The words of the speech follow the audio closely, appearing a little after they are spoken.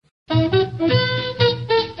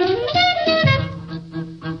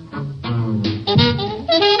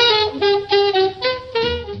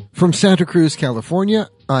From Santa Cruz, California,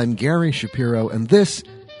 I'm Gary Shapiro, and this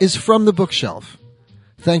is From the Bookshelf.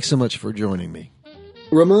 Thanks so much for joining me.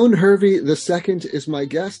 Ramon Hervey II is my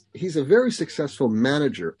guest. He's a very successful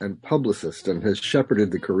manager and publicist and has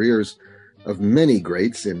shepherded the careers of many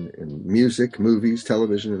greats in music, movies,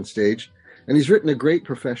 television, and stage. And he's written a great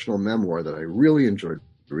professional memoir that I really enjoyed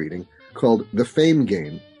reading called The Fame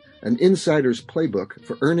Game, an insider's playbook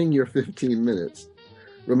for earning your 15 minutes.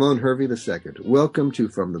 Ramon Hervey II, welcome to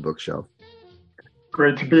From the Bookshelf.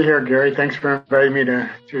 Great to be here, Gary. Thanks for inviting me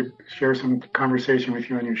to share some conversation with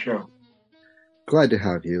you on your show. Glad to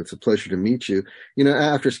have you. It's a pleasure to meet you. You know,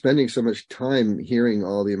 after spending so much time hearing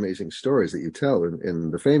all the amazing stories that you tell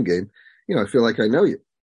in The Fame Game, you know, I feel like I know you.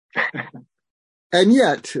 And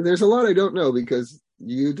yet, there's a lot I don't know because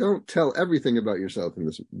you don't tell everything about yourself in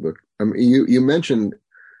this book. I mean, you mentioned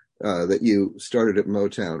that you started at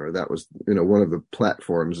Motown, or that was, you know, one of the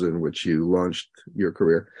platforms in which you launched your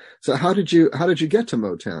career. So how did you get to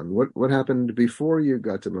Motown? What happened before you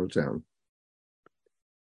got to Motown?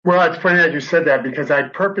 Well, it's funny that you said that because I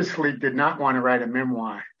purposely did not want to write a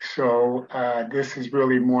memoir. So this is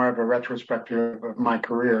really more of a retrospective of my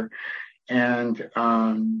career and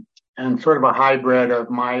sort of a hybrid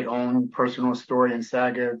of my own personal story and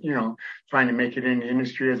saga, you know, trying to make it in the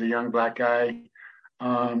industry as a young Black guy.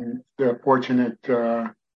 The fortunate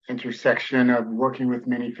intersection of working with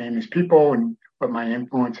many famous people and what my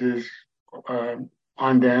influences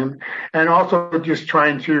on them, and also just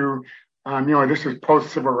trying to, you know, this is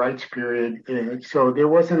post-civil rights period, so there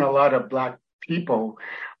wasn't a lot of Black people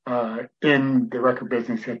in the record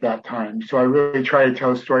business at that time. So I really try to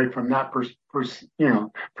tell a story from that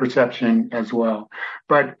perception as well.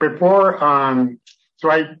 But before. So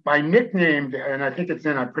I nicknamed, and I think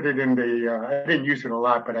I put it in I didn't use it a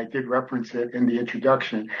lot, but I did reference it in the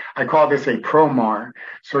introduction. I call this a promar.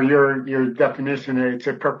 So your definition, it's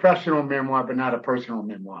a professional memoir, but not a personal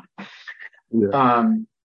memoir. Yeah.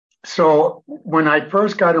 So when I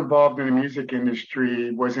first got involved in the music industry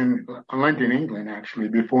was in London, England, actually,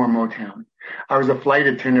 before Motown. I was a flight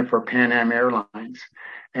attendant for Pan Am Airlines,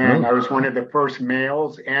 and I was one of the first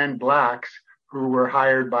males and Blacks who were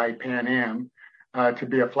hired by Pan Am to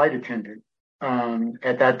be a flight attendant.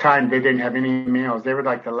 At that time, they didn't have any males. They were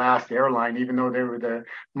like the last airline, even though they were the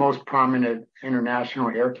most prominent international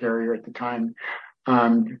air carrier at the time.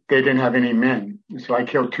 They didn't have any men. So I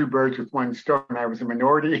killed two birds with one stone. I was a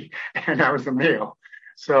minority and I was a male.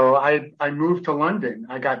 So I moved to London.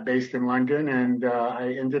 I got based in London and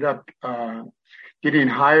I ended up getting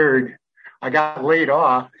hired. I got laid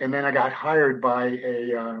off and then I got hired by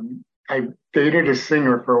I dated a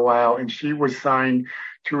singer for a while, and she was signed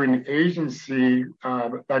to an agency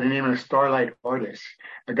by the name of Starlight Artists,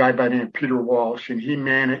 a guy by the name of Peter Walsh, and he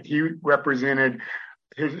represented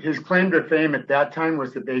his claim to fame at that time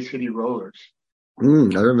was the Bay City Rollers. I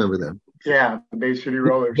remember them. Yeah, the Bay City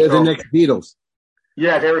Rollers. They're the next Beatles.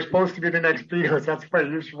 Yeah, they were supposed to be the next Beatles. That's funny.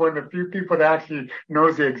 You're one of the few people that actually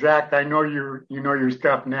knows the exact. I know you know your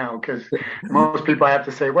stuff now because most people have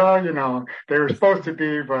to say, well, you know, they were supposed to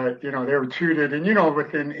be, but you know, they were tutored. And you know,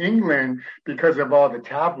 within England, because of all the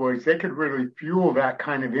tabloids, they could really fuel that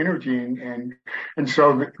kind of energy. And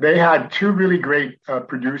so they had two really great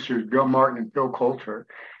producers, Bill Martin and Phil Coulter,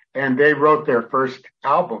 and they wrote their first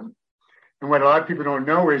album. And what a lot of people don't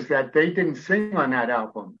know is that they didn't sing on that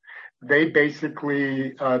album. They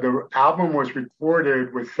basically, the album was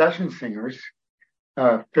recorded with session singers.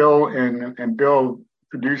 Phil and Bill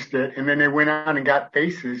produced it, and then they went out and got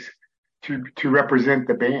faces to represent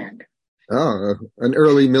the band. Oh, an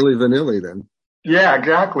early Milli Vanilli then. Yeah,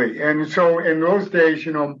 exactly. And so in those days,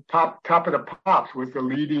 you know, Top of the Pops was the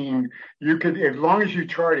leading. You could, as long as you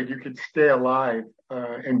charted, you could stay alive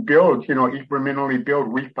and build, you know, incrementally build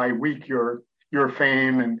week by week your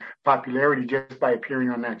fame and popularity just by appearing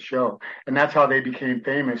on that show. And that's how they became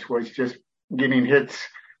famous, was just getting hits.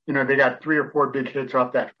 You know, they got 3 or 4 big hits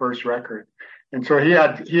off that first record. And so he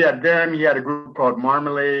had them. He had a group called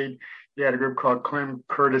Marmalade. He had a group called Clem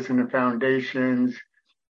Curtis and the Foundations.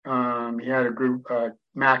 He had a group,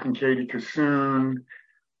 Mac and Katie Kassoon,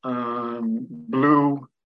 Blue.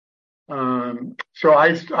 So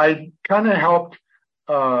I kind of helped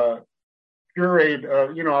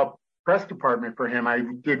curate, you know, a press department for him. I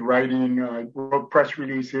did writing, wrote press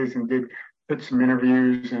releases and did some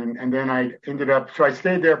interviews. And then I ended up, so I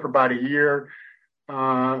stayed there for about a year,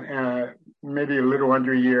 maybe a little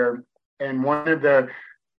under a year. And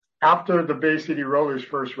after the Bay City Rollers'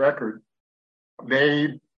 first record,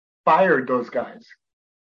 they fired those guys,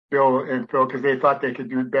 Bill and Phil, because they thought they could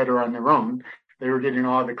do better on their own. they were getting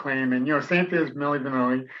all the claim. And, same thing as Milli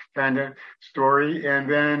Vanilli kind of story.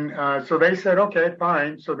 And then, so they said, okay,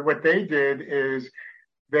 fine. So what they did is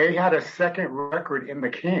they had a second record in the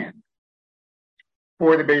can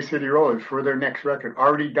for the Bay City Rollers for their next record,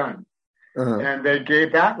 already done. Uh-huh. And they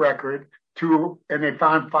gave that record and they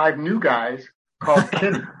found 5 new guys called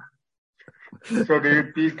Kinney. So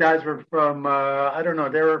these guys were from, I don't know,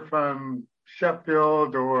 they were from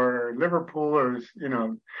Sheffield or Liverpool or,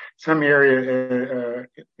 some area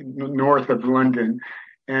north of London.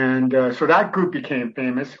 And so that group became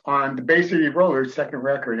famous on the Bay City Rollers' second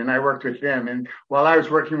record. And I worked with them. And while I was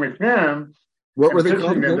working with them, what were they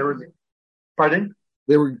called? Pardon?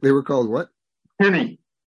 They were called what? Kinney,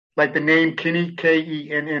 like the name Kinney,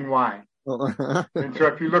 Kenny. Oh. And so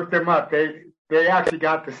if you look them up, they actually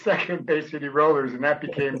got the second Bay City Rollers, and that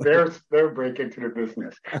became their break into the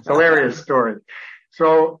business. It's a hilarious story.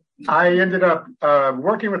 So I ended up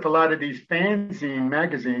working with a lot of these fanzine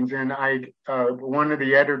magazines, and one of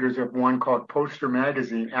the editors of one called Poster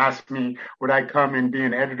Magazine asked me would I come and be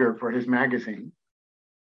an editor for his magazine.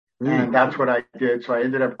 And that's what I did. So I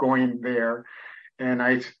ended up going there, and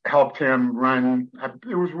I helped him run.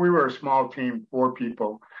 We were a small team, 4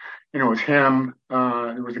 people. It was him.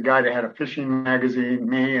 There was a guy that had a fishing magazine,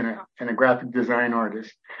 me, and a graphic design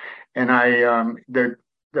artist. And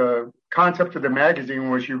the concept of the magazine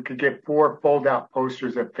was you could get 4 fold-out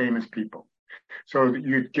posters of famous people. So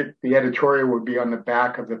you'd get the editorial would be on the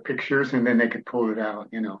back of the pictures, and then they could pull it out,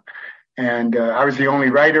 And I was the only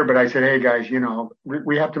writer, but I said, hey guys,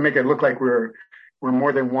 we have to make it look like we're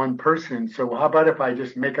more than one person. So how about if I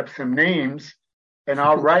just make up some names and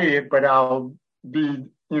I'll write it, but I'll be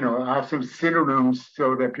I have some synonyms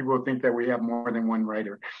so that people will think that we have more than one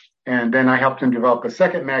writer. And then I helped him develop a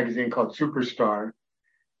second magazine called Superstar.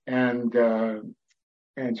 And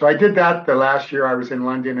so I did that the last year I was in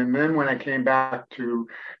London. And then when I came back to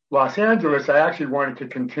Los Angeles, I actually wanted to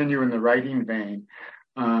continue in the writing vein.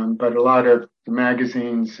 But a lot of the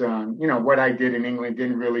magazines, what I did in England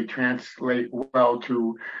didn't really translate well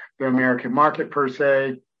to the American market per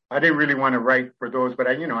se. I didn't really want to write for those, but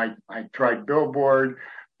I tried Billboard,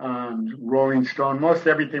 Rolling Stone. Most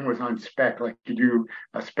everything was on spec. Like you do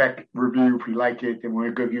a spec review if we like it, then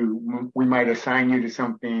we might assign you to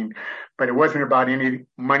something, but it wasn't about any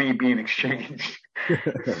money being exchanged.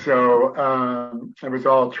 So it was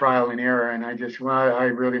all trial and error, and I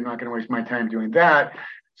really am not going to waste my time doing that.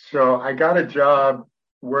 So I got a job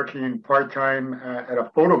working part time at a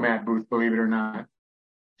photomat booth, believe it or not.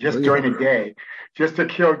 Just during the day, just to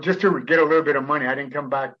get a little bit of money. I didn't come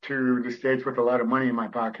back to the States with a lot of money in my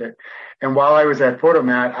pocket. And while I was at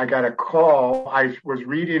Photomat, I got a call. I was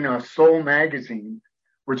reading a Soul magazine,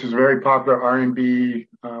 which is a very popular R&B,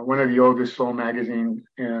 one of the oldest soul magazines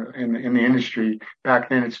in the industry. Back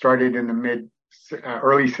then, it started in the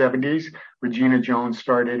early 70s. Regina Jones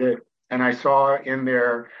started it. And I saw in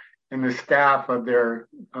the staff of their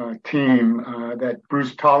team that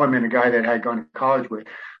Bruce Tolleman, a guy that I had gone to college with,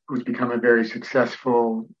 who's become a very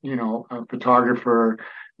successful, photographer,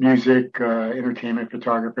 music, entertainment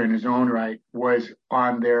photographer in his own right, was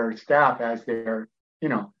on their staff as their,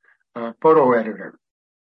 photo editor.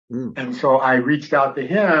 And so I reached out to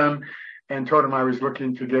him and told him I was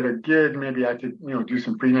looking to get a gig. Maybe I could, do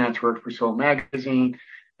some freelance work for Soul Magazine.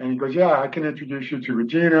 And he goes, yeah, I can introduce you to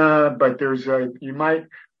Regina, but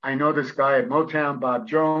I know this guy at Motown, Bob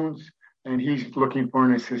Jones, and he's looking for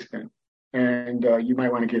an assistant. And you might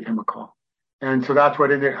want to give him a call. And so that's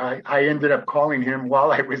what I ended up calling him while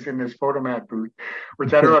I was in this photomat booth,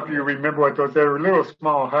 which I don't know if you remember what those, they were little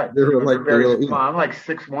small huts. They were very small. I'm like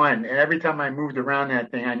 6'1", and every time I moved around that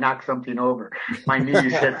thing, I knocked something over. My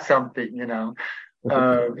knees hit something,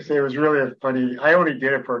 So it was really funny. I only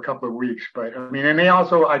did it for a couple of weeks, but and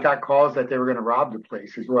I got calls that they were going to rob the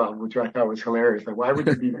place as well, which I thought was hilarious. Like, why would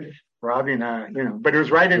you be robbing, but it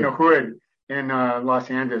was right in the hood in Los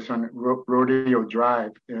Angeles on Rodeo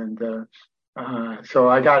Drive. And so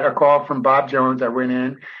I got a call from Bob Jones. I went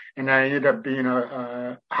in and I ended up being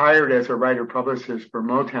hired as a writer publicist for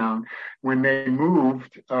Motown. When they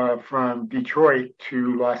moved from Detroit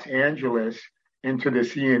to Los Angeles into the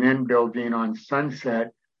CNN building on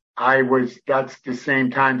Sunset, that's the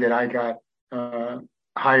same time that I got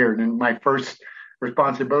hired. And my first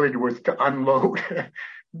responsibility was to unload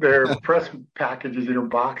their press packages,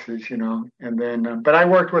 boxes, and then, but I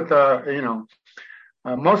worked with,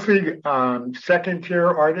 mostly second tier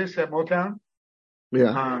artists at Motown.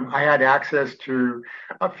 Yeah. I had access to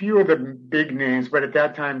a few of the big names, but at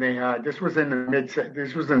that time this was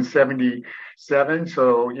in 77.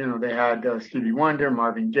 So, they had Stevie Wonder,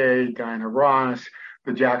 Marvin Gaye, Diana Ross,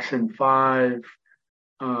 the Jackson 5,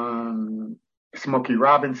 Smokey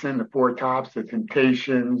Robinson, the Four Tops, the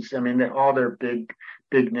Temptations. I mean, all their big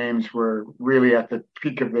names were really at the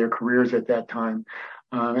peak of their careers at that time.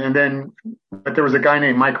 But there was a guy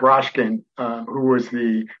named Mike Roshkin, who was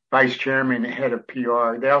the vice chairman, head of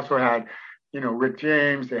PR. They also had, Rick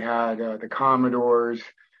James. They had the Commodores.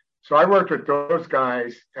 So I worked with those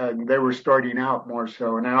guys, and they were starting out more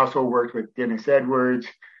so. And I also worked with Dennis Edwards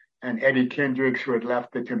and Eddie Kendricks, who had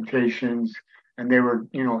left the Temptations, and they were,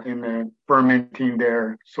 fermenting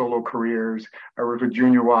their solo careers. I worked with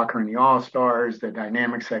Junior Walker and the All-Stars, the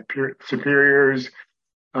Dynamic Superiors,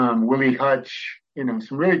 Willie Hutch, some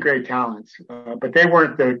really great talents. But they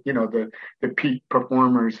weren't the peak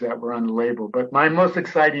performers that were on the label. But my most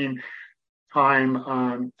exciting time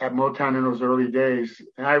at Motown in those early days,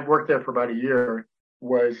 and I worked there for about a year,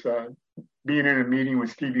 was being in a meeting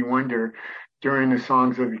with Stevie Wonder during the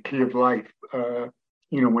Songs of the Key of Life.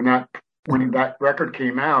 When that record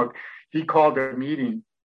came out, he called a meeting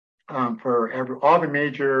for all the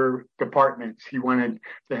major departments. He wanted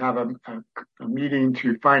to have a meeting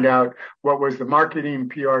to find out what was the marketing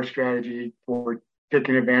PR strategy for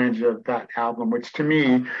taking advantage of that album, which to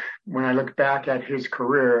me, when I look back at his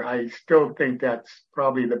career, I still think that's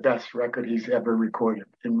probably the best record he's ever recorded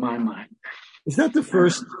in my mind. Is that the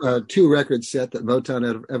first 2-record set that Motown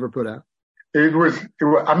had ever put out?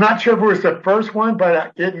 I'm not sure if it was the first one,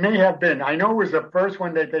 but it may have been. I know it was the first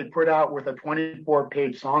one that they put out with a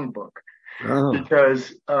 24-page songbook,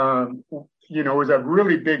 because, it was a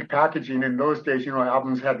really big packaging. In those days,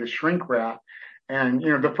 albums had the shrink wrap. And,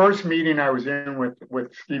 the first meeting I was in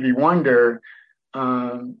with Stevie Wonder,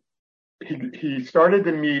 he started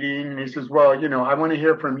the meeting and he says, well, I want to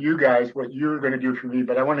hear from you guys what you're going to do for me,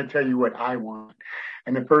 but I want to tell you what I want.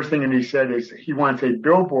 And the first thing that he said is he wants a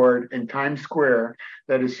billboard in Times Square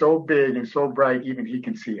that is so big and so bright, even he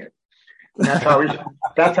can see it. And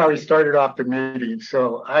that's how he started off the meeting.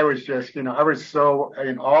 So I was just, I was so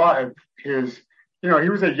in awe of his, he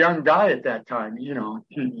was a young guy at that time,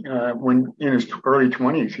 when in his early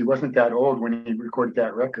 20s. He wasn't that old when he recorded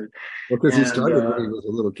that record. Well, because he started when he was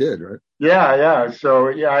a little kid, right? Yeah. So,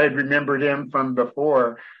 I had remembered him from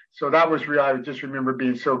before. So that was real. I just remember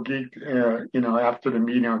being so geeked, after the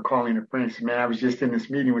meeting, I was calling a friend and said, man, I was just in this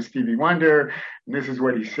meeting with Stevie Wonder, and this is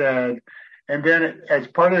what he said. And then as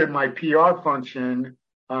part of my PR function,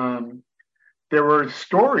 there were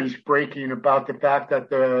stories breaking about the fact that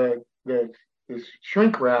the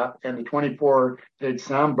shrink wrap and the 24-page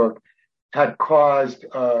soundbook had caused,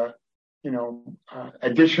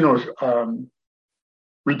 additional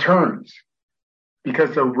returns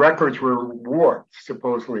because the records were warped,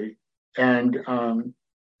 supposedly. And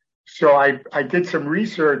so I did some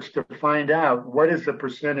research to find out what is the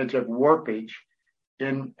percentage of warpage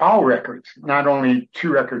in all records, not only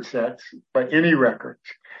 2-record sets, but any records.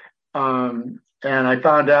 And I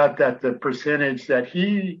found out that the percentage that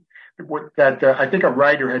I think a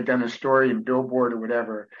writer had done a story in Billboard or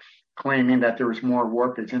whatever, claiming that there was more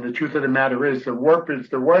warpage. And the truth of the matter is the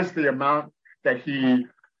warpage, there was the amount that he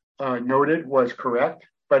noted was correct,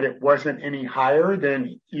 but it wasn't any higher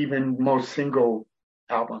than even most single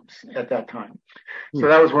albums at that time. So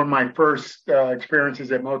that was one of my first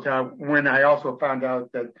experiences at Motown, when I also found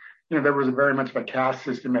out that there was very much of a caste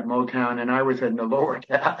system at Motown, and I was in the lower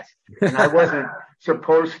caste, and I wasn't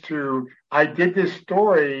supposed to. I did this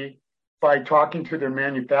story by talking to their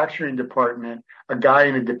manufacturing department, a guy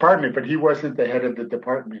in the department, but he wasn't the head of the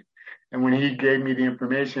department. And when he gave me the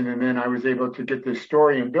information, and then I was able to get this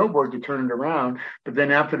story in Billboard to turn it around. But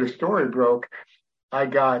then after the story broke, I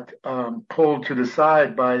got pulled to the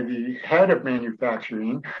side by the head of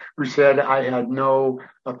manufacturing, who said I had no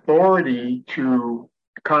authority to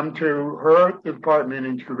come to her department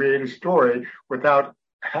and create a story without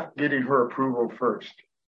getting her approval first.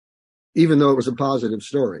 Even though it was a positive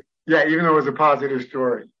story. Yeah, even though it was a positive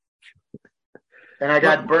story. And I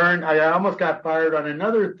got burned. I almost got fired on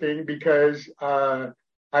another thing because I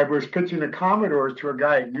was pitching the Commodores to a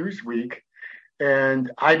guy at Newsweek,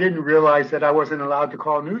 and I didn't realize that I wasn't allowed to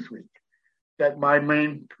call Newsweek, that my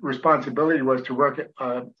main responsibility was to work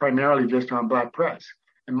primarily just on Black press.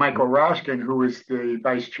 And Michael Roshkin, who was the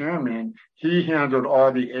vice chairman, he handled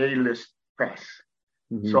all the A-list press.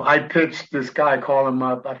 Mm-hmm. So I pitched this guy, called him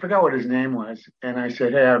up. I forgot what his name was. And I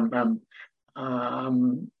said, hey, I'm from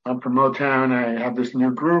Motown. I have this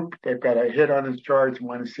new group. They've got a hit on his charts. I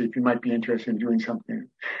want to see if you might be interested in doing something.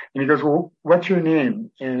 And he goes, well, what's your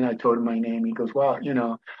name? And I told him my name. He goes, well,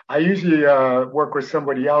 I usually work with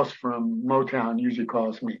somebody else from Motown, usually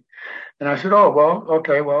calls me. And I said, oh, well,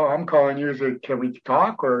 okay, well, I'm calling you. Is it, can we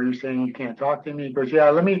talk, or are you saying you can't talk to me? He goes, yeah,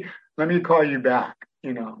 let me call you back,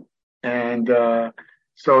 And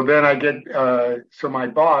So then I get, so my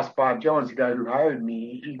boss, Bob Jones, the guy who hired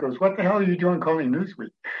me, he goes, "What the hell are you doing calling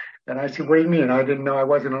Newsweek?" And I said, "What do you mean? I didn't know I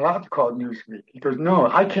wasn't allowed to call Newsweek." He goes, "No,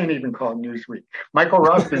 I can't even call Newsweek. Michael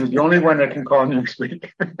Rothstein is the only one that can call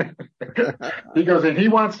Newsweek." He goes, "And he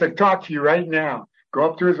wants to talk to you right now. Go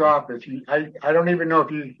up to his office. I don't even know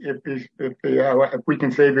if we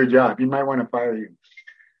can save your job. He might want to fire you."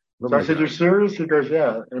 So I said, "You're serious?" He goes,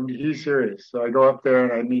 "Yeah." And he's serious. So I go up there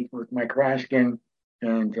and I meet with Mike Rashkin,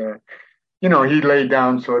 and he laid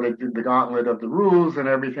down sort of the gauntlet of the rules and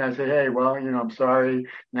everything. I say, "Hey, well, I'm sorry.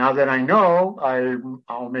 Now that I know,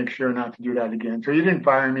 I'll make sure not to do that again." So he didn't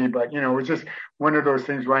fire me, but it was just one of those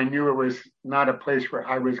things where I knew it was not a place where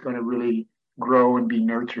I was going to really grow and be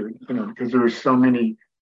nurtured, because there were so many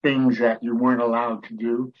things that you weren't allowed to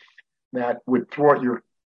do that would thwart your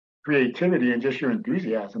creativity and just your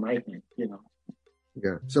enthusiasm, I think.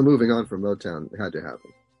 Yeah. So moving on from Motown had to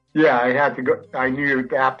happen. Yeah, I had to go. I knew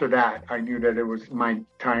after that, I knew that it was my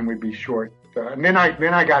time would be short. And then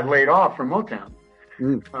I got laid off from Motown.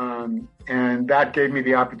 And that gave me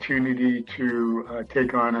the opportunity to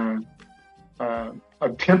take on a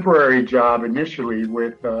temporary job initially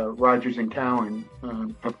with Rogers and Cowan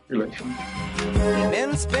public relations. They've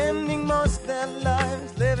been spending most of their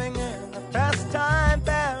lives living in a pastime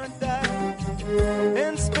paradise.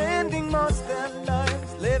 Been spending most of their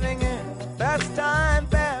lives living in a pastime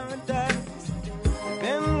paradise.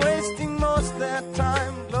 Been wasting most of their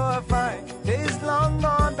time glorifying days long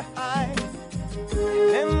gone behind.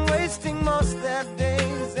 Been wasting most of their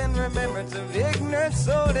days in remembrance of ignorance,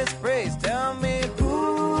 so dispraise. Tell me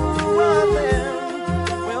who of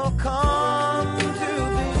them will come to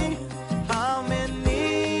be? How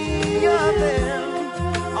many of them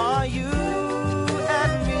are you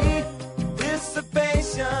and me?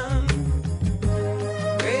 Dissipation,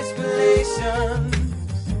 grace relations,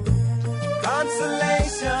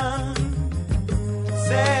 consolation,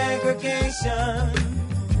 segregation,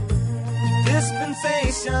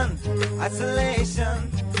 dispensation,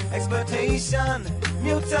 isolation, exploitation,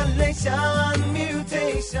 mutilation,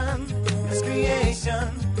 mutation, miscreation,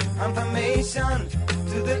 confirmation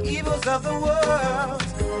to the evils of the world,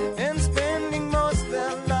 and spending most of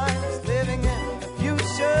their lives living in the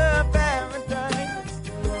future paradise.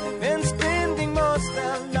 Been spending most of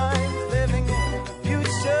their lives living in the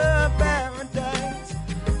future paradise.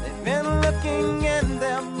 They've been looking in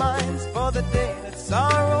their minds for the day that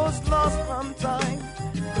sorrow's lost from time.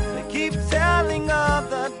 They keep telling of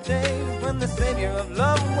the day when the Savior of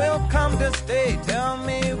love will come to stay. Tell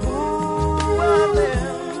me who of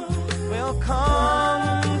them will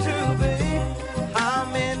come to be? How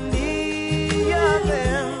many of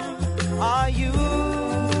them are you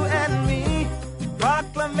and me?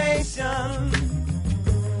 Proclamation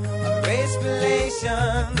of race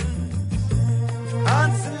relations,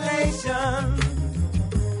 consolation,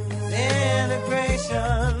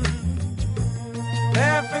 integration,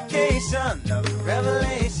 verification of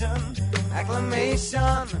revelation,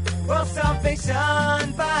 acclamation, world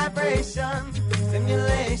salvation, vibration,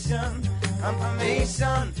 stimulation,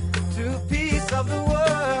 confirmation to peace of the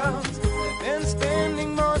world. They've been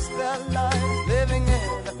spending most of their lives living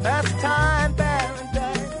in a pastime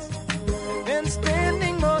paradise. They've been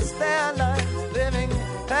spending most of their lives living in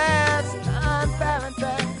a pastime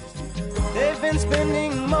paradise. They've been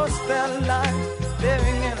spending most of their lives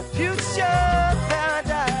living in a future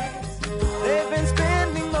paradise. They've been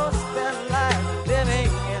spending most of their lives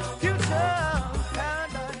living in a future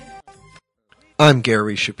paradise. I'm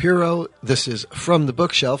Gary Shapiro. This is From the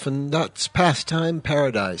Bookshelf, and that's Pastime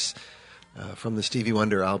Paradise from the Stevie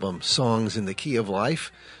Wonder album Songs in the Key of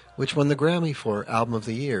Life, which won the Grammy for Album of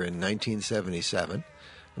the Year in 1977.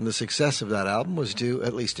 And the success of that album was due,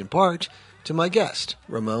 at least in part, to my guest,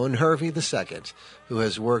 Ramon Hervey II, who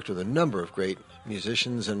has worked with a number of great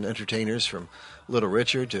musicians and entertainers, from Little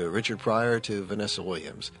Richard to Richard Pryor to Vanessa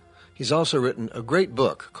Williams. He's also written a great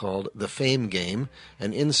book called The Fame Game,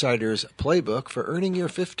 an insider's playbook for earning your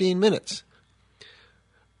 15 minutes.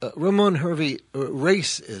 Ramon Hervey,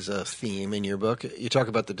 race is a theme in your book. You talk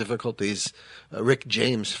about the difficulties Rick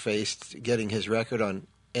James faced getting his record on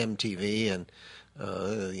MTV and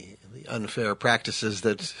the unfair practices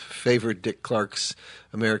that favored Dick Clark's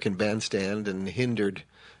American Bandstand and hindered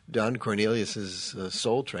Don Cornelius's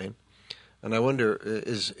Soul Train. And I wonder,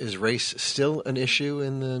 is race still an issue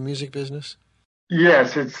in the music business?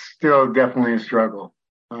 Yes, it's still definitely a struggle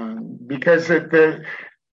because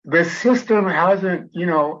the system hasn't,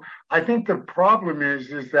 I think the problem is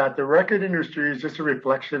that the record industry is just a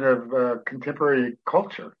reflection of contemporary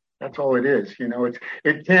culture. That's all it is.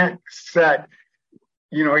 It can't set,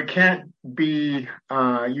 it can't be,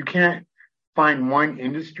 you can't find one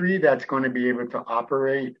industry that's going to be able to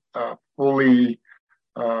operate fully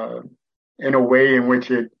in a way in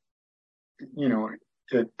which it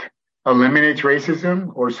eliminates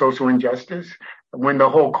racism or social injustice when the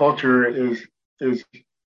whole culture is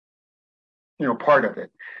part of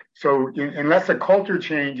it. So unless the culture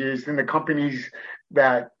changes, then the companies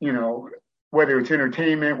that, whether it's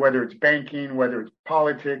entertainment, whether it's banking, whether it's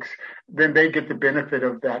politics, then they get the benefit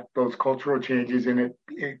of those cultural changes, and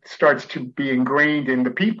it starts to be ingrained in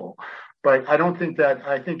the people. But I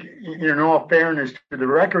think in all fairness to the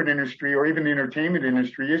record industry or even the entertainment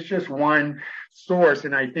industry, it's just one source.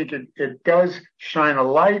 And I think it does shine a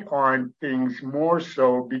light on things more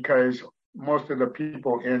so because most of the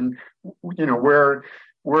people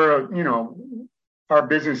our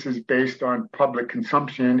business is based on public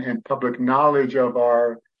consumption and public knowledge of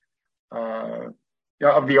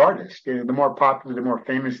of the artist. The more popular, the more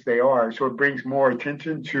famous they are. So it brings more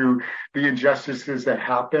attention to the injustices that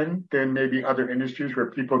happen than maybe other industries where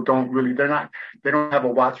people they don't have a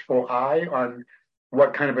watchful eye on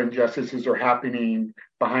what kind of injustices are happening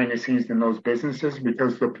behind the scenes in those businesses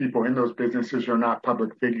because the people in those businesses are not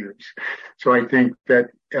public figures. So I think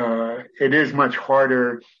that it is much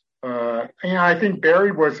harder. I think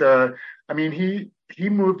Barry he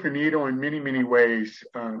moved the needle in many, many ways.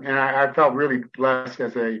 And I felt really blessed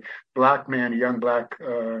as a black man, a young black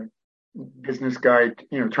business guy,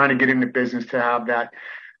 trying to get into business to have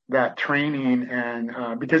that training.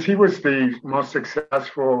 And because he was the most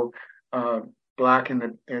successful black in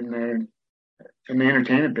the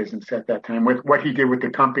entertainment business at that time, with what he did with the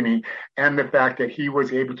company and the fact that he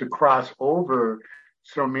was able to cross over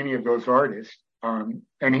so many of those artists.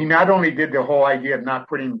 And he not only did the whole idea of not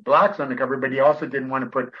putting blacks on the cover, but he also didn't want to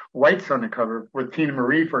put whites on the cover. With Tina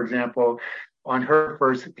Marie, for example, on her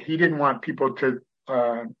first, he didn't want people to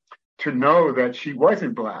know that she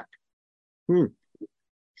wasn't black.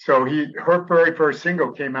 So her very first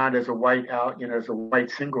single came out as a as a white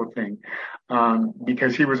single thing,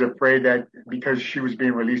 because he was afraid that because she was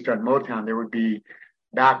being released on Motown, there would be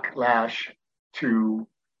backlash to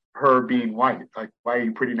her being white. Like, why are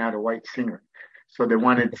you putting out a white singer? So they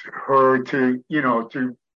wanted her to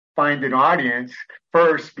find an audience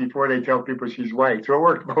first before they tell people she's white. So it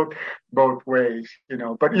worked both ways,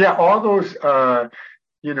 But yeah, all those,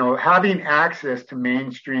 having access to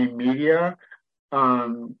mainstream media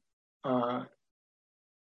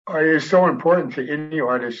is so important to any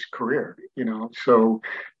artist's career, So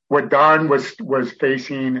what Don was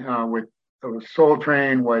facing with Soul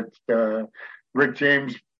Train, what Rick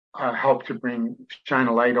James helped to shine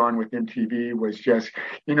a light on with MTV was just,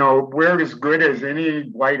 we're as good as any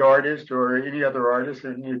white artist or any other artist.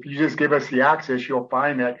 And if you just give us the access, you'll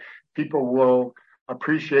find that people will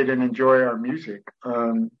appreciate and enjoy our music.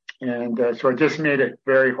 So it just made it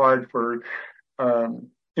very hard for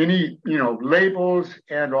any, labels,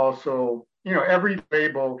 and also, every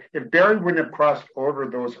label. If Barry wouldn't have crossed over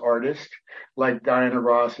those artists like Diana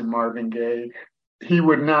Ross and Marvin Gaye, he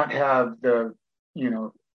would not have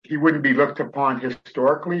he wouldn't be looked upon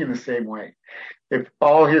historically in the same way. If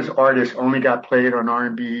all his artists only got played on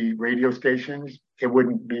R&B radio stations, it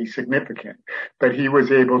wouldn't be significant. But he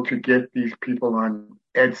was able to get these people on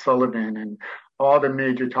Ed Sullivan and all the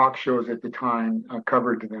major talk shows at the time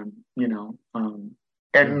covered them,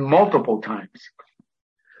 and multiple times.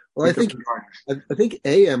 Well, I think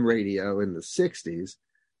AM radio in the 60s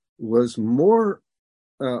was more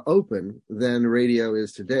open than radio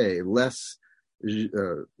is today, less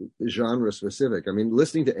genre specific. I mean,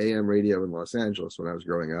 listening to AM radio in Los Angeles when I was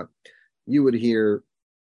growing up, you would hear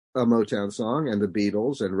a Motown song and the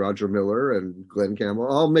Beatles and Roger Miller and Glenn Campbell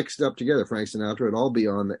all mixed up together. Frank Sinatra would all be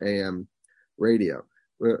on the AM radio.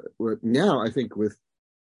 Now, I think with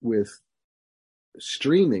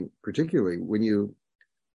streaming, particularly when you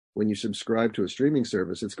subscribe to a streaming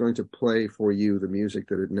service, it's going to play for you the music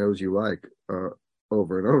that it knows you like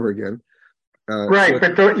over and over again. Right,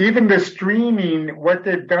 but even the streaming, what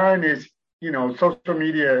they've done is, social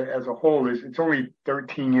media as a whole it's only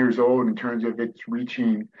 13 years old in terms of its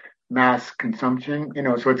reaching mass consumption,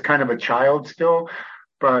 so it's kind of a child still,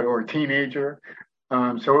 or a teenager.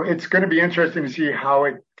 So it's going to be interesting to see how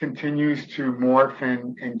it continues to morph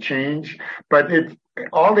and change. But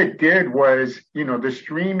all it did was, the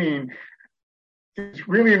streaming is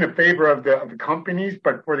really in the favor of the companies,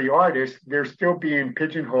 but for the artists, they're still being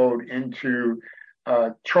pigeonholed into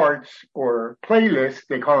charts or playlists.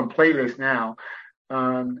 They call them playlists now,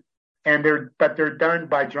 and they're done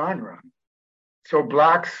by genre. So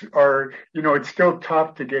blacks are, it's still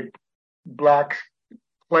tough to get blacks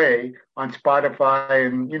play on Spotify,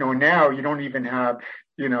 and now you don't even have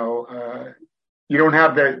You don't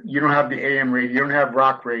have the AM radio. You don't have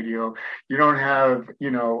rock radio. You don't have,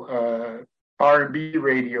 R&B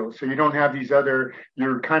radio. So you don't have these other,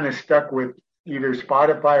 you're kind of stuck with either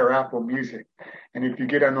Spotify or Apple Music. And if you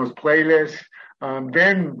get on those playlists,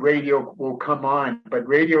 then radio will come on. But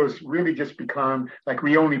radio's really just become like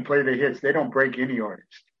we only play the hits. They don't break any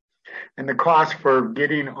artist. And the costs for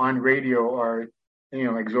getting on radio are,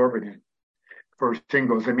 exorbitant for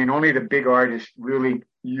singles. I mean, only the big artists really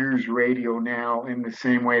use radio now in the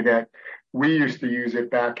same way that we used to use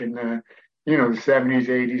it back in the, the 70s,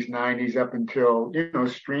 80s, 90s, up until,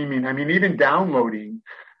 streaming. I mean, even downloading,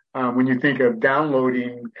 when you think of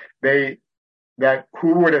downloading, who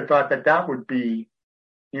would have thought that would be,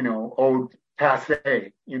 old passe?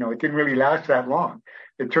 It didn't really last that long.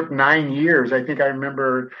 It took 9 years. I think I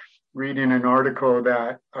remember reading an article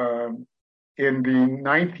that in the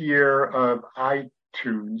 9th year of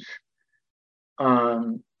iTunes,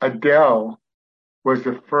 Adele was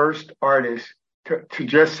the first artist to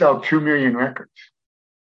just sell 2 million records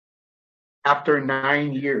after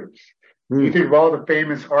 9 years. You think of all the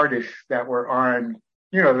famous artists that were on,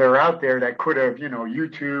 they're out there that could have,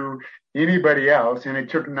 U2, anybody else. And it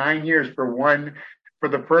took 9 years for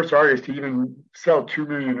the first artist to even sell 2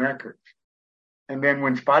 million records. And then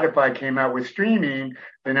when Spotify came out with streaming,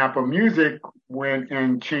 then Apple Music went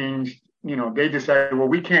and changed, they decided, well,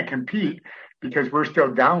 we can't compete because we're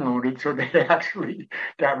still downloading. So they actually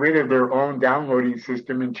got rid of their own downloading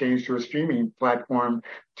system and changed to a streaming platform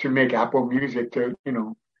to make Apple Music to,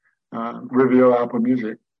 reveal Apple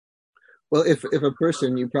Music. Well, if a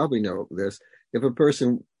person, you probably know this, if a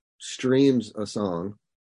person streams a song,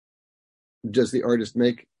 does the artist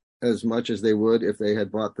make as much as they would if they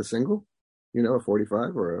had bought the single? A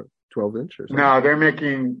 45 or a 12-inch or something? No, they're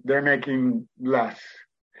making less.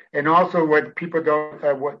 And also what people don't,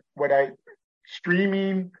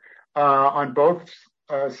 streaming on both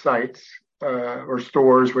sites or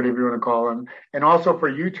stores, whatever you want to call them, and also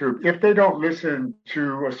for YouTube, if they don't listen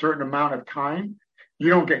to a certain amount of time, you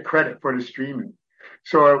don't get credit for the streaming.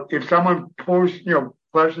 So if someone pulls your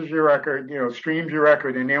record, streams your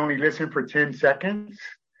record, and they only listen for 10 seconds,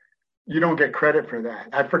 you don't get credit for that.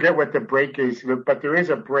 I forget what the break is, but there is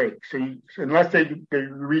a break. So unless they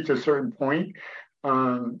reach a certain point,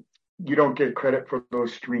 you don't get credit for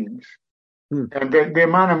those streams. And the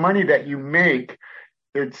amount of money that you make,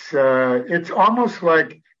 it's almost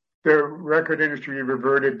like the record industry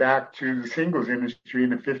reverted back to the singles industry in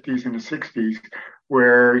the 50s and the 60s,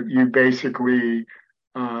 where you basically,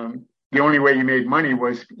 the only way you made money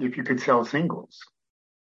was if you could sell singles.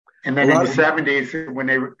 And then in the 70s, when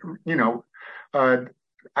they,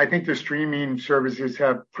 I think the streaming services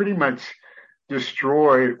have pretty much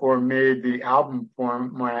destroyed or made the album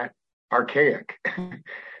format archaic.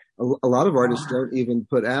 A lot of artists don't even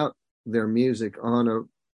put out their music on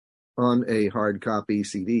a hard copy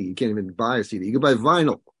CD. You can't even buy a CD. You can buy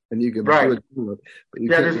vinyl, and you can do it. But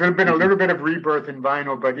there's been a little bit of rebirth in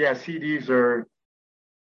vinyl, but yeah, CDs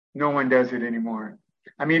no one does it anymore.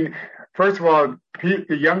 I mean, first of all,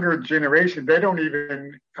 the younger generation, they don't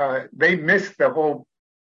even, they miss the whole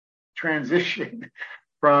transition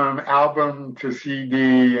from album to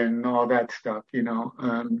CD and all that stuff, they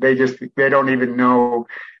don't even know.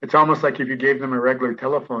 It's almost like if you gave them a regular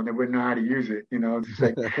telephone, they wouldn't know how to use it. It's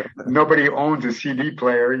like nobody owns a CD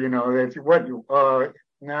player, that's what, no,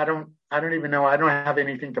 I don't even know. I don't have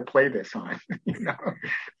anything to play this on,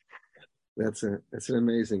 That's an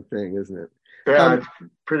amazing thing, isn't it? Yeah, it's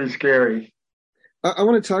pretty scary. I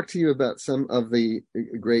want to talk to you about some of the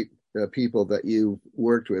great people that you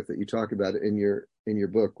worked with that you talk about in your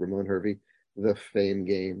book, Ramon Hervey, The Fame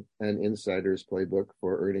Game, an Insider's Playbook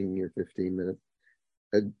for Earning Your 15 Minutes.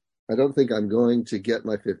 I don't think I'm going to get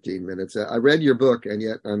my 15 minutes. I read your book, and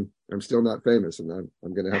yet I'm still not famous, and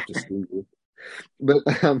I'm going to have to sue you. But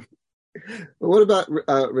what about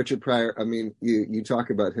Richard Pryor? I mean, you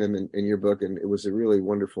talk about him in your book, and it was a really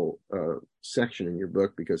wonderful section in your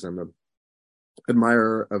book because I'm an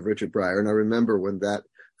admirer of Richard Pryor. And I remember when that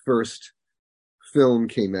first film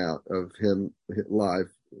came out of him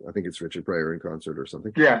live. I think it's Richard Pryor in concert or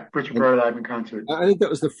something. Yeah, Richard Pryor live in concert. I think that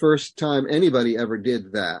was the first time anybody ever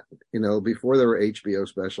did that, before there were HBO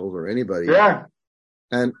specials or anybody. Yeah.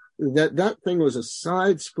 And that thing was a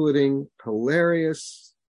side-splitting,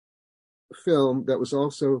 hilarious film that was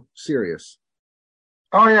also serious.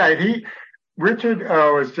 Oh yeah, Richard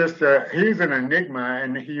was just he's an enigma,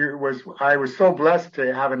 and I was so blessed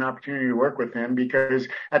to have an opportunity to work with him because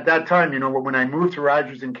at that time, when I moved to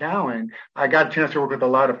Rogers and Cowan, I got a chance to work with a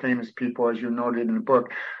lot of famous people, as you noted in the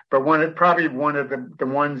book. But one of the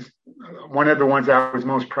ones I was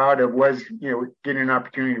most proud of was getting an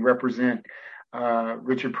opportunity to represent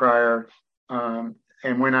Richard Pryor. And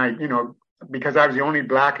when I, because I was the only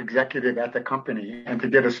black executive at the company, and to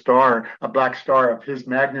get a black star of his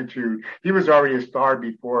magnitude, he was already a star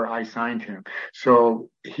before I signed him. So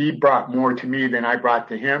he brought more to me than I brought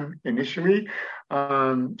to him initially.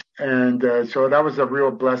 So that was a real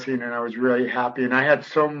blessing, and I was really happy. And I had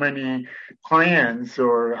so many plans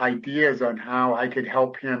or ideas on how I could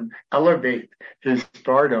help him elevate his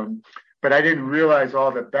stardom. But I didn't realize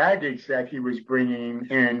all the baggage that he was bringing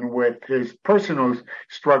in with his personal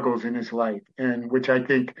struggles in his life, and which I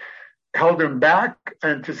think held him back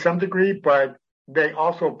and to some degree, but they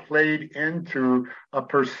also played into a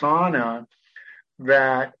persona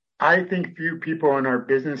that I think few people in our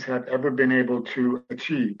business have ever been able to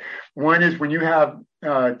achieve. One is when you have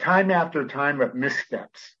time after time of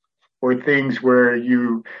missteps or things where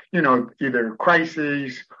either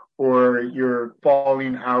crises or you're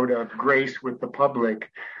falling out of grace with the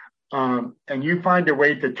public, and you find a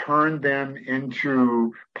way to turn them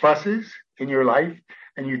into pluses in your life,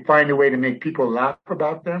 and you find a way to make people laugh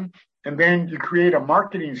about them. And then you create a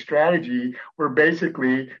marketing strategy where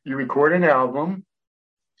basically you record an album,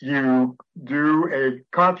 you do a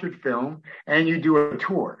concert film, and you do a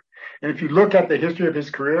tour. And if you look at the history of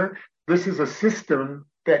his career, this is a system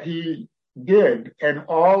that he did. And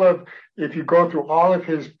if you go through all of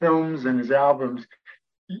his films and his albums,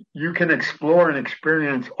 you can explore and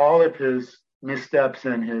experience all of his missteps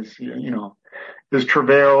and his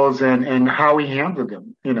travails and how he handled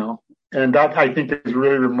them, and that I think is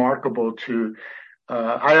really remarkable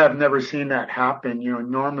I have never seen that happen.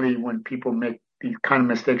 Normally when people make these kind of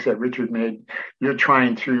mistakes that Richard made, you're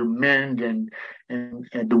trying to mend and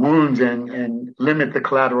the wounds and limit the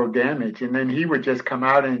collateral damage. And then he would just come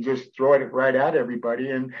out and just throw it right at everybody.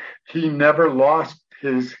 And he never lost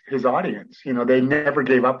his audience. They never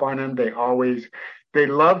gave up on him. They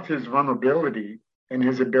loved his vulnerability and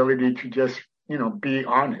his ability to just, be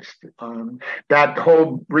honest. That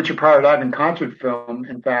whole Richard Pryor Live in Concert film,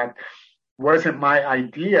 in fact, wasn't my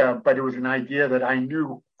idea, but it was an idea that I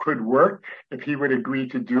knew could work if he would agree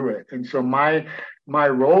to do it. And so my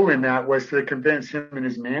role in that was to convince him and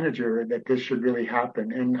his manager that this should really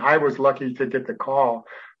happen. And I was lucky to get the call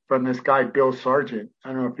from this guy, Bill Sargent. I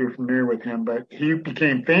don't know if you're familiar with him, but he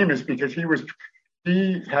became famous because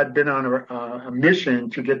he had been on a mission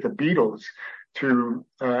to get the Beatles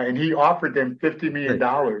and he offered them $50 million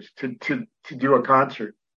to do a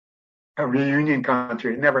concert. A reunion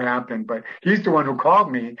concert. It never happened, but he's the one who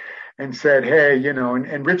called me and said, hey,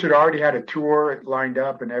 and Richard already had a tour lined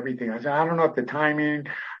up and everything. I said, I don't know if the timing,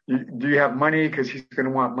 do you have money? Because he's going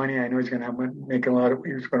to want money. I know he's going to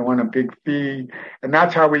he's going to want a big fee. And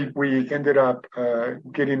that's how we ended up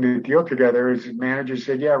getting the deal together. His manager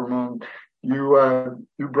said, yeah, Ramon, you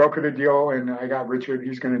brokered a deal and I got Richard,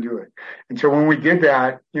 he's going to do it. And so when we did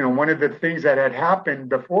that, one of the things that had happened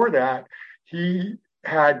before that, he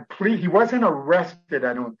wasn't arrested,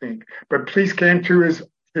 I don't think, but police came to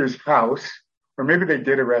his house, or maybe they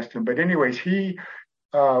did arrest him. But anyways, he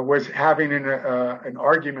was having an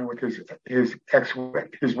argument with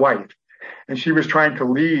his wife, and she was trying to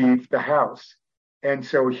leave the house, and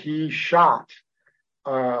so he shot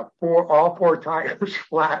all four tires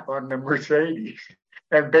flat on the Mercedes.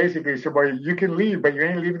 And basically said, well, you can leave, but you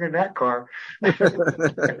ain't leaving in that car.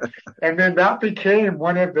 And then that became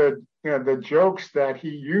one of the jokes that he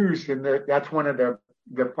used. And that's one of the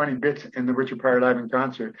funny bits in the Richard Pryor Live in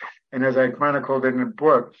Concert. And as I chronicled in the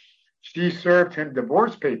book, she served him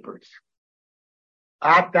divorce papers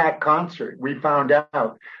at that concert. We found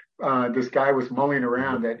out this guy was mulling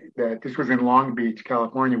around that this was in Long Beach,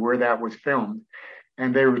 California, where that was filmed.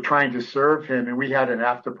 And they were trying to serve him, and we had an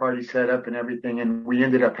after party set up and everything, and we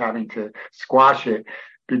ended up having to squash it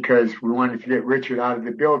because we wanted to get Richard out of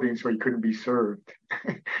the building so he couldn't be served.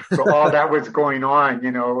 So all that was going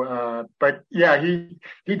on, but yeah, he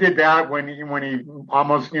did that when he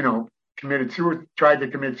almost, tried to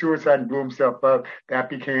commit suicide and blew himself up. That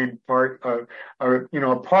became part of,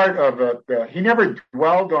 he never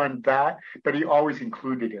dwelled on that, but he always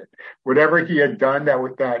included it. Whatever he had done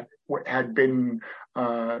that had been,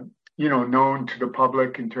 known to the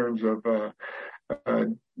public in terms of,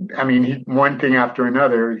 one thing after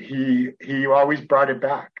another, he always brought it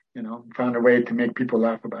back, found a way to make people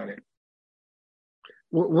laugh about it.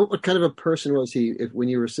 What kind of a person was he when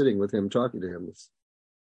you were sitting with him, talking to him?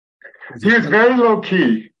 He was very low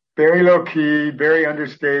key, very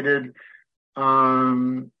understated,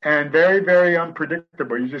 and very, very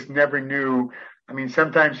unpredictable. You just never knew.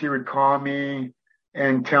 Sometimes he would call me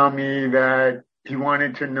and tell me that he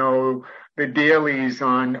wanted to know the dailies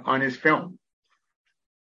on his film.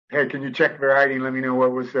 hey, can you check Variety and let me know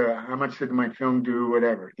what was, how much did my film do,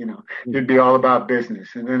 whatever, he'd be all about business.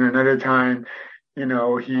 And then another time, he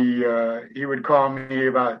would call me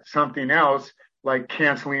about something else, like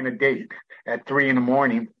canceling a date at 3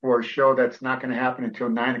 a.m. for a show that's not going to happen until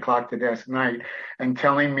 9 o'clock the next night, and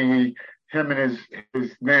telling me him and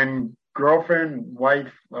his then girlfriend,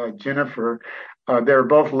 wife, Jennifer, they were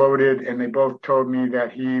both loaded, and they both told me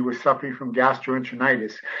that he was suffering from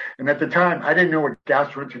gastroenteritis. And at the time, I didn't know what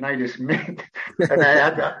gastroenteritis meant, and I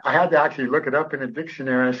had to actually look it up in a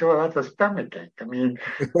dictionary. I said, "Well, that's a stomach ache. I mean,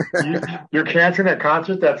 you're canceling a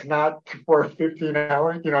concert that's not for 15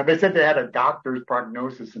 hours." They said they had a doctor's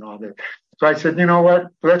prognosis and all that. So I said, "You know what?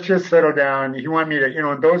 Let's just settle down." He wanted me to,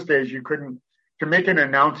 in those days, you couldn't. To make an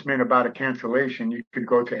announcement about a cancellation, you could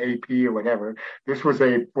go to AP or whatever. This was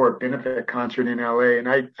for a benefit concert in LA, and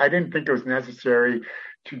I didn't think it was necessary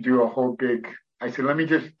to do a whole big. I said, let me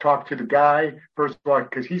just talk to the guy first of all,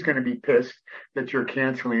 because he's going to be pissed that you're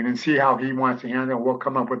canceling, and see how he wants to handle it. We'll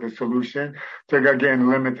come up with a solution to, again,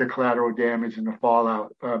 limit the collateral damage and the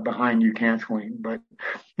fallout behind you canceling. But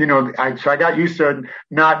so I got used to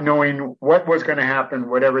not knowing what was going to happen,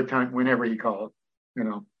 whenever he called.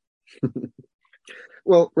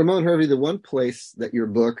 Well, Ramon Hervey, the one place that your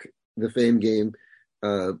book, The Fame Game,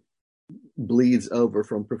 bleeds over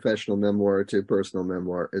from professional memoir to personal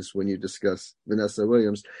memoir is when you discuss Vanessa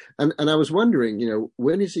Williams. And I was wondering,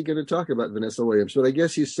 when is he going to talk about Vanessa Williams? But I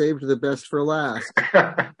guess you saved the best for last.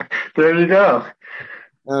 There you go.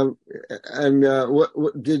 Was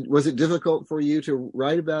it difficult for you to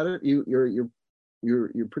write about it? You're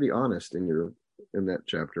pretty honest in that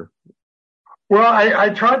chapter. Well, I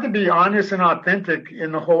tried to be honest and authentic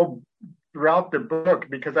throughout the book,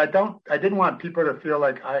 because I didn't want people to feel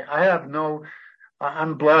like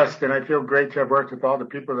I'm blessed, and I feel great to have worked with all the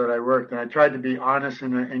people that I worked. And I tried to be honest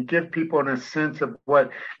and give people a sense of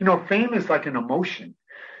what, fame is like an emotion.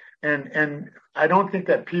 And I don't think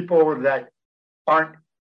that people that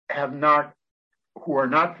who are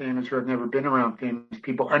not famous, or have never been around famous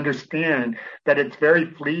people, understand that it's very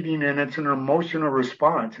fleeting and it's an emotional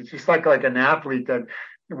response. It's just like an athlete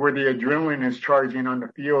where the adrenaline is charging on the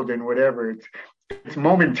field and whatever. It's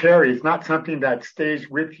momentary. It's not something that stays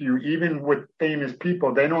with you. Even with famous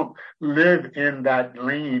people, they don't live in that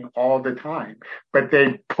lane all the time, but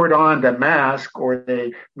they put on the mask, or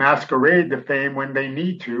they masquerade the fame when they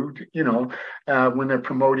need to, when they're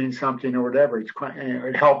promoting something or whatever.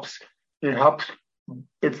 It helps.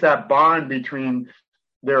 It's that bond between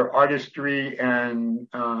their artistry and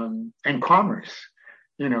commerce,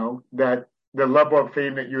 that the level of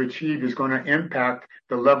fame that you achieve is going to impact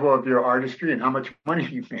the level of your artistry and how much money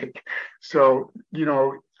you make. So,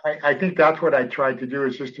 I think that's what I tried to do,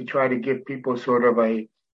 is just to try to give people sort of a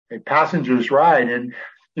passenger's ride, and,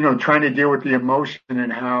 trying to deal with the emotion,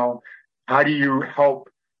 and how do you help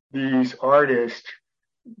these artists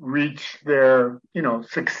reach their,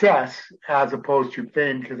 success as opposed to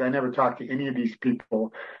fame, because I never talked to any of these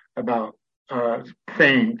people about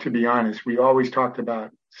fame, to be honest. We always talked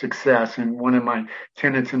about success. And one of my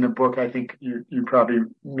tenets in the book, I think you probably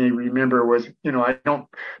may remember, was, I don't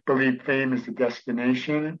believe fame is the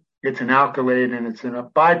destination. It's an accolade, and it's a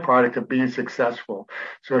byproduct of being successful.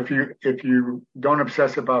 So if you don't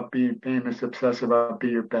obsess about being famous, obsess about be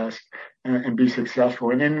your best and be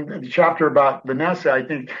successful. And in the chapter about Vanessa, I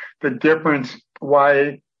think the difference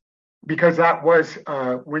because that was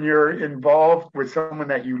when you're involved with someone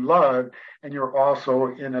that you love, and you're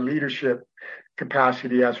also in a leadership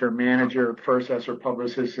capacity as her manager, first as her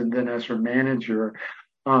publicist and then as her manager,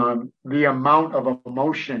 the amount of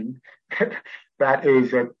emotion that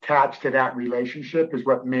is attached to that relationship is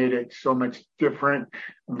what made it so much different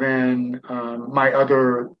than my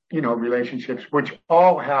other, relationships, which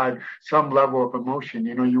all had some level of emotion.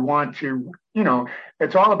 You want to,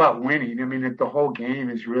 it's all about winning. I mean, the whole game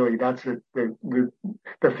is really, that's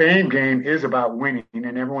the fame game is about winning,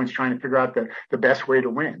 and everyone's trying to figure out the best way to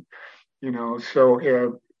win. So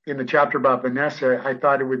in the chapter about Vanessa, I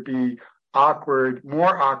thought it would be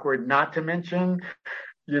more awkward not to mention,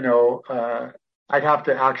 I'd have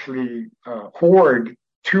to actually hoard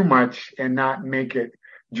too much and not make it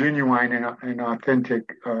genuine and authentic.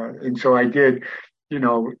 And so I did,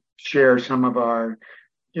 share some of our,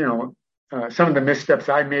 some of the missteps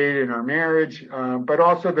I made in our marriage, but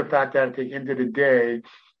also the fact that at the end of the day,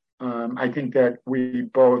 I think that we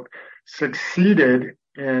both succeeded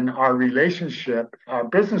in our relationship, our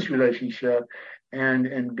business relationship, and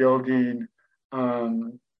in building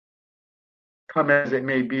come as it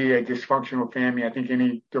may be, a dysfunctional family. I think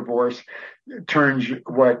any divorce turns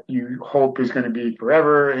what you hope is going to be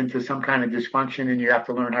forever into some kind of dysfunction, and you have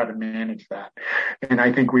to learn how to manage that. And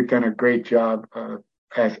I think we've done a great job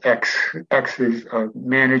as exes of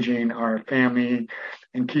managing our family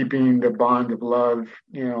and keeping the bond of love,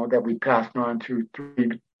 that we passed on to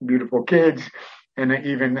 3 beautiful kids, and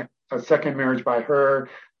even a second marriage by her.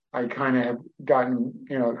 I kind of have gotten,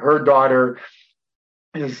 her daughter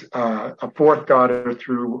is a 4th daughter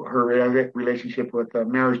through her relationship with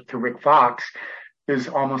marriage to Rick Fox, is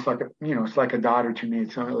almost like it's like a daughter to me.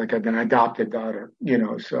 It's not like an adopted daughter,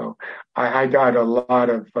 so I got a lot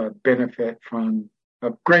of benefit from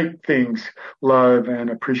great things, love and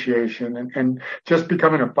appreciation, and just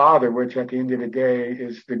becoming a father, which at the end of the day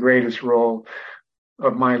is the greatest role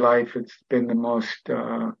of my life. It's been the most,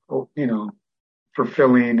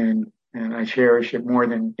 fulfilling, and I cherish it more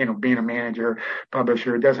than, being a manager,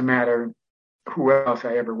 publisher. It doesn't matter who else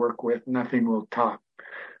I ever work with. Nothing will top,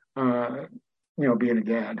 being a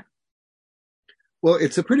dad. Well,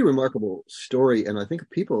 it's a pretty remarkable story. And I think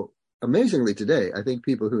people, amazingly today, I think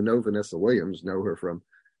people who know Vanessa Williams know her from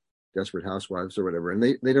Desperate Housewives or whatever. And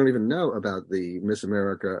they don't even know about the Miss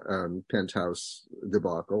America penthouse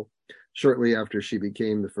debacle. Shortly after she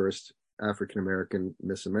became the first African-American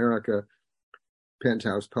Miss America,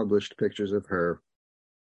 Penthouse published pictures of her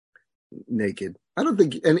naked. I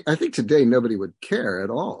think today nobody would care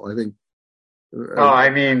at all. I think.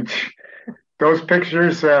 Those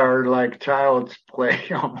pictures are like child's play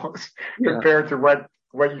almost compared to what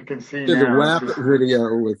you can see now. The rap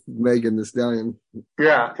video with Megan Thee Stallion.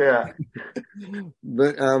 Yeah.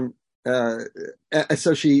 But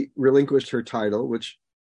so she relinquished her title, which,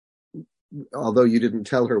 although you didn't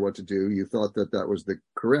tell her what to do, you thought that was the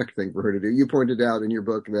correct thing for her to do. You pointed out in your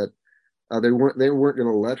book that they weren't going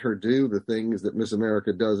to let her do the things that Miss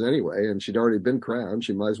America does anyway, and she'd already been crowned.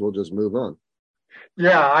 She might as well just move on.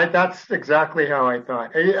 Yeah, that's exactly how I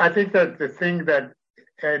thought. I think that the thing that,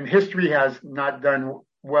 and history has not done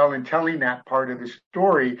well in telling that part of the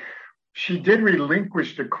story, she did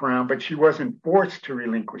relinquish the crown, but she wasn't forced to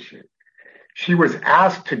relinquish it. She was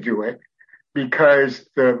asked to do it because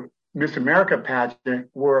the Miss America pageant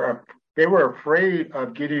were afraid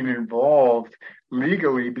of getting involved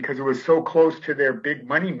legally because it was so close to their big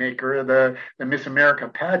money maker, the Miss America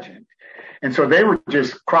pageant. And so they were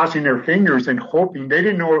just crossing their fingers and hoping. They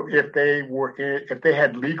didn't know if they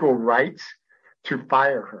had legal rights to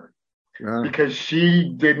fire her. Because she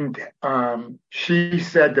didn't, she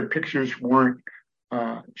said the pictures weren't,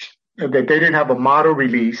 that they didn't have a model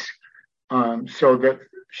release. So that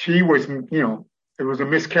she was, it was a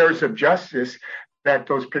miscarriage of justice that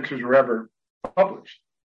those pictures were ever published.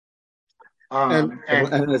 And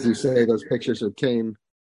as you say, those pictures came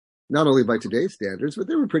not only by today's standards, but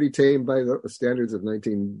they were pretty tame by the standards of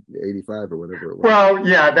 1985 or whatever it was. Well,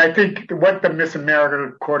 yeah, I think what the Miss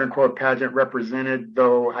America quote unquote pageant represented,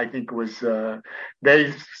 though, I think was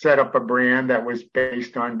they set up a brand that was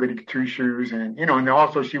based on goody two shoes, and and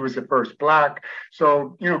also she was the first Black.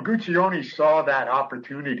 So Guccione saw that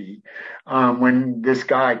opportunity when this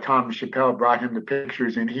guy Tom Chappelle brought him the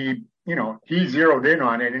pictures, and he zeroed in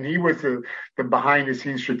on it, and he was the behind the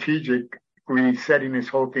scenes strategic setting this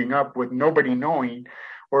whole thing up with nobody knowing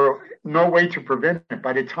or no way to prevent it.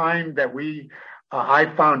 By the time that I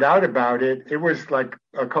found out about it, it was like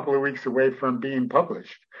a couple of weeks away from being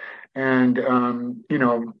published. And,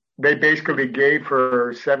 they basically gave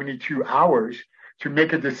her 72 hours to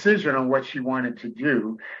make a decision on what she wanted to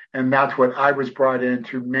do. And that's what I was brought in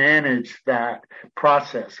to manage that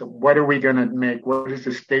process. What are we going to make? What is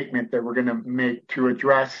the statement that we're going to make to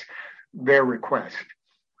address their request?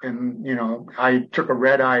 And, I took a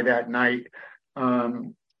red eye that night.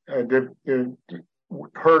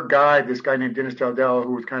 Her guy, this guy named Dennis Daldell,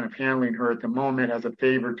 who was kind of handling her at the moment as a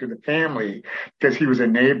favor to the family, because he was a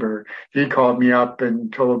neighbor, he called me up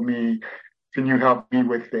and told me, can you help me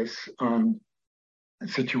with this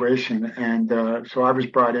situation? And so I was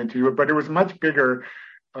brought into it, but it was much bigger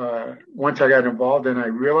once I got involved, and I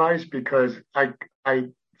realized, because I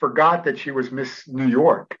forgot that she was Miss New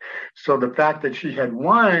York. So the fact that she had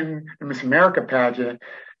won the Miss America pageant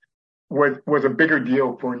was a bigger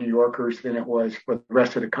deal for New Yorkers than it was for the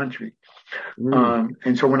rest of the country.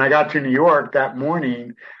 And so when I got to New York that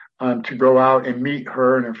morning to go out and meet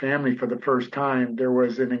her and her family for the first time, there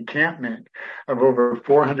was an encampment of over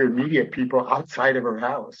 400 media people outside of her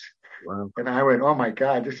house. Wow. And I went, oh my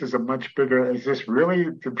God, this is a much bigger, is this really,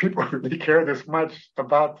 do people really care this much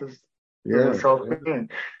about this? This whole thing.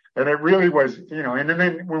 And it really was, and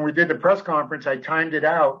then when we did the press conference, I timed it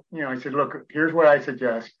out. I said, look, here's what I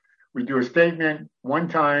suggest. We do a statement one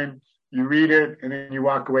time, you read it, and then you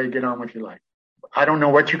walk away, get on with your life. I don't know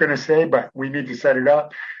what you're going to say, but we need to set it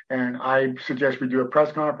up. And I suggest we do a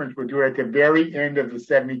press conference. We'll do it at the very end of the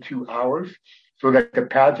 72 hours so that the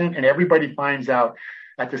pageant and everybody finds out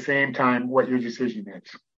at the same time what your decision is.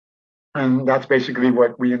 And that's basically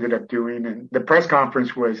what we ended up doing. And the press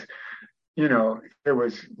conference was, it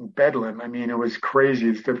was bedlam. I mean, it was crazy.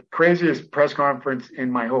 It's the craziest press conference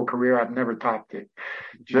in my whole career. I've never topped it.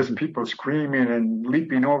 Just people screaming and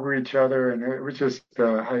leaping over each other. And it was just,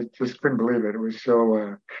 I just couldn't believe it. It was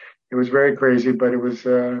so, it was very crazy, but it was,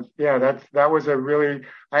 that was a really,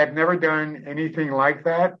 I have never done anything like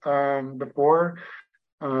that, before,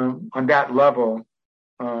 on that level.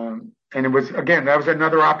 And it was, again, that was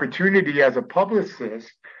another opportunity as a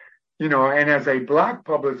publicist, and as a Black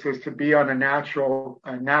publicist to be on a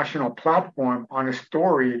national platform on a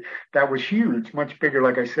story that was huge, much bigger,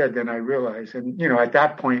 like I said, than I realized. And, at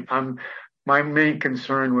that point, my main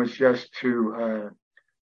concern was just to,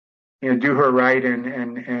 do her right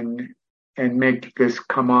and make this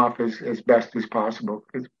come off as best as possible.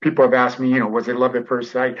 Because people have asked me, was it love at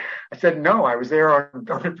first sight? I said, no, I was there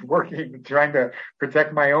working, trying to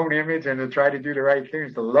protect my own image and to try to do the right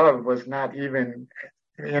things. The love was not even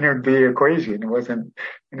entered the equation. It wasn't,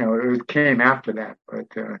 it came after that. But,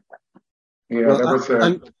 that was...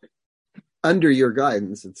 under your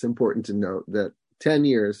guidance, it's important to note that 10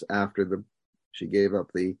 years after she gave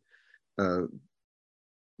up the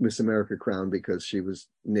Miss America crown because she was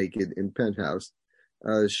naked in Penthouse,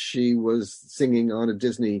 she was singing on a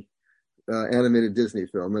Disney animated Disney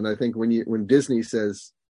film. And I think when Disney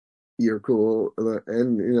says you're cool,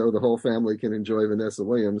 and the whole family can enjoy Vanessa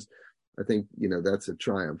Williams, I think that's a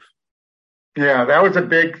triumph. Yeah, that was a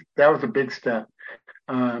big step.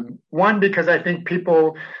 One, because I think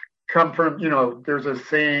people come from, there's a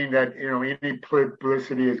saying that any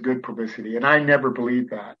publicity is good publicity, and I never believed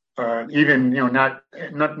that. Even not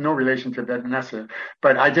no relation to Vanessa,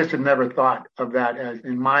 but I just had never thought of that as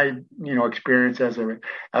in my experience as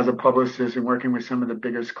a publicist and working with some of the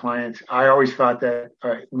biggest clients. I always thought that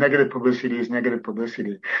negative publicity is negative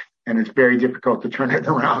publicity, and it's very difficult to turn it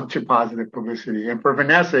around to positive publicity. And for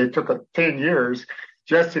Vanessa, it took 10 years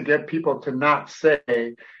just to get people to not say,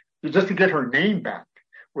 just to get her name back,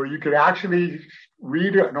 where you could actually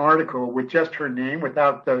read an article with just her name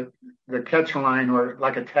without the catch line or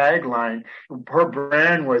like a tagline. Her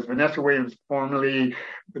brand was Vanessa Williams, formerly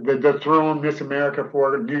the throne Miss America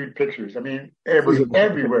for nude pictures. I mean, it was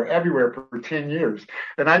everywhere for 10 years.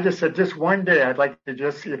 And I just said, just one day I'd like to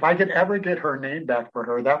just see if I could ever get her name back for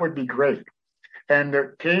her, that would be great. And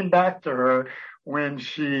it came back to her when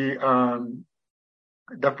she,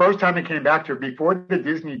 the first time it came back to her before the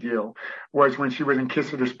Disney deal was when she was in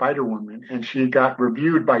Kiss of the Spider Woman, and she got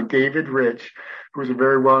reviewed by David Rich, who's a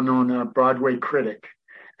very well-known Broadway critic.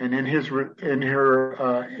 And in his review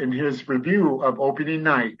of opening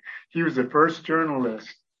night, he was the first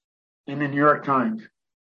journalist in the New York Times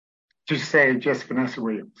to say just Vanessa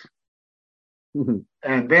Williams. Mm-hmm.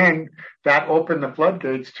 And then that opened the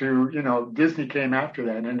floodgates to, Disney came after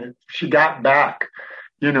that, and she got back.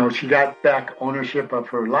 She got back ownership of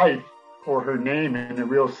her life or her name in the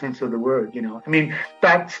real sense of the word, I mean,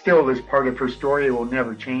 that still is part of her story. It will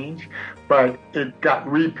never change, but it got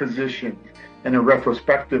repositioned in a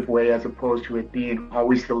retrospective way as opposed to it being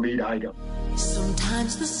always the lead item.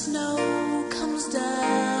 Sometimes the snow comes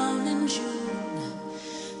down in June.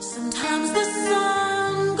 Sometimes the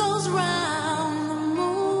sun goes round the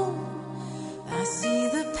moon. I see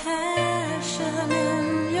the passion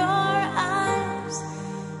in your eyes.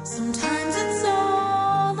 Sometimes it's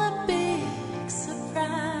all a big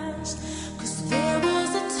surprise, 'cause there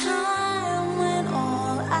was a time when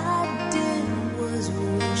all I did was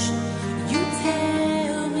wish you'd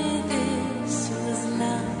tell me this was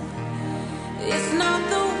love. It's not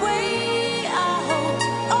the way I hoped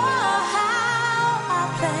or how I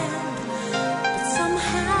planned, but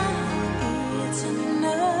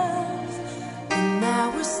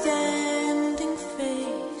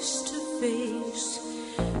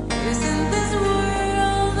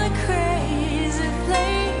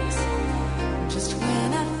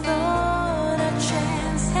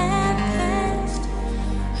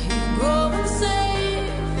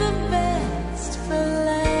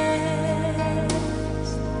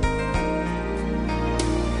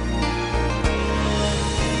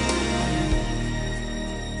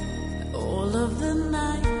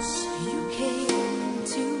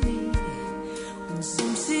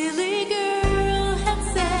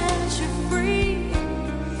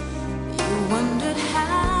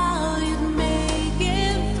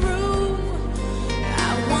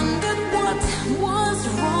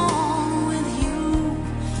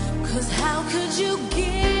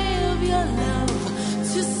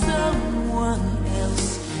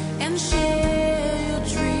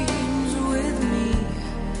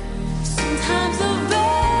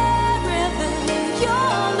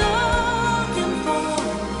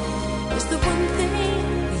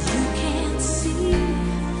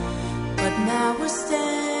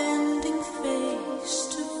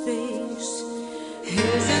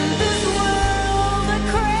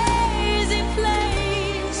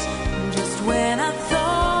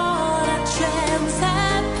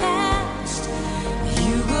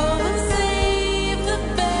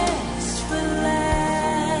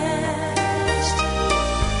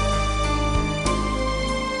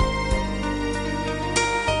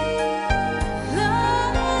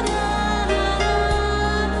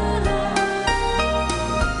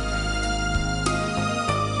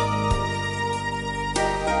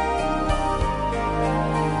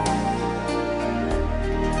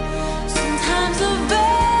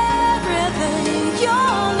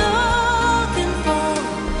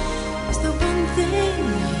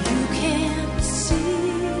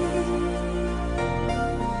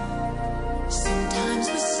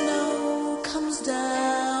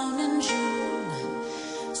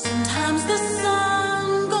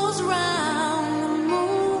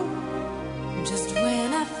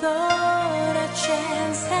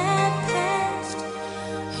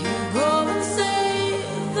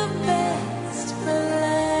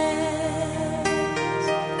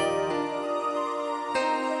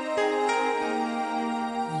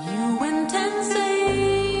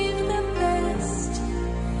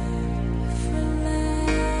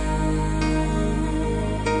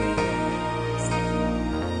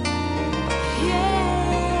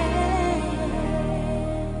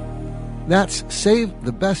That's Save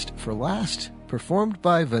the Best for Last, performed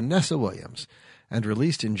by Vanessa Williams, and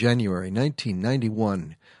released in January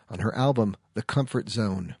 1991 on her album The Comfort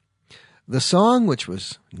Zone. The song, which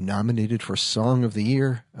was nominated for Song of the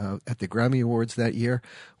Year at the Grammy Awards that year,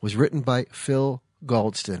 was written by Phil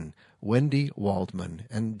Galdston, Wendy Waldman,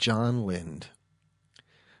 and John Lind.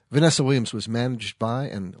 Vanessa Williams was managed by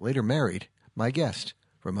and later married my guest,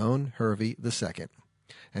 Ramon Hervey II.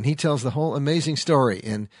 And he tells the whole amazing story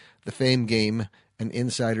in The Fame Game, an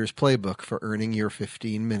insider's playbook for earning your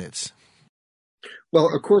 15 minutes.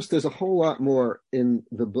 Well, of course, there's a whole lot more in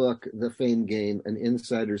the book, The Fame Game, an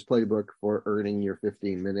insider's playbook for earning your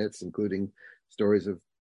 15 minutes, including stories of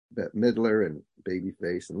Bette Midler and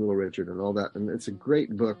Babyface and Little Richard and all that. And it's a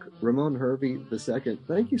great book. Ramon Hervey II,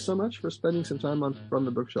 thank you so much for spending some time on From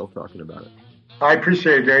the Bookshelf talking about it. I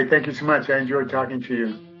appreciate it, Gary. Thank you so much. I enjoyed talking to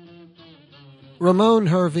you. Ramon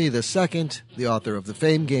Hervey II, the author of The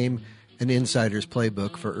Fame Game, an insider's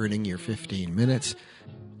playbook for earning your 15 minutes.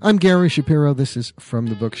 I'm Gary Shapiro. This is From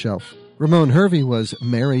the Bookshelf. Ramon Hervey was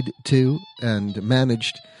married to and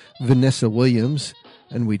managed Vanessa Williams,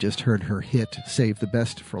 and we just heard her hit, Save the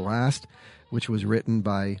Best for Last, which was written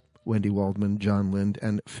by Wendy Waldman, John Lind,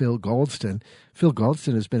 and Phil Galdston. Phil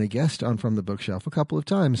Galdston has been a guest on From the Bookshelf a couple of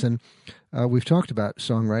times, and we've talked about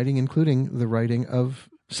songwriting, including the writing of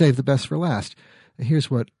Save the Best for Last. Here's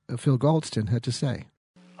what Phil Galdston had to say.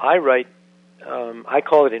 I write, I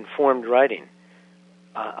call it informed writing.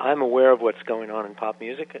 I'm aware of what's going on in pop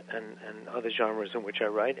music and other genres in which I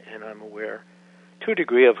write, and I'm aware to a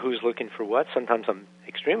degree of who's looking for what. Sometimes I'm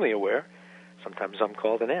extremely aware. Sometimes I'm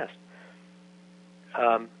called and asked.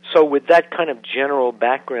 So with that kind of general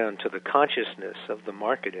background to the consciousness of the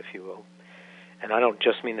market, if you will, and I don't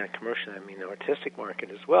just mean that commercially, I mean the artistic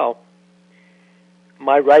market as well,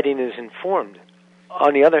 my writing is informed.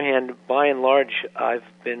 On the other hand, by and large, I've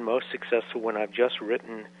been most successful when I've just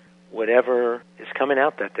written whatever is coming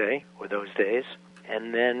out that day or those days,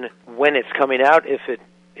 and then when it's coming out, if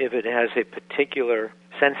it has a particular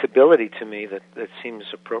sensibility to me that seems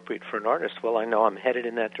appropriate for an artist, well, I know I'm headed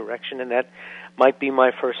in that direction, and that might be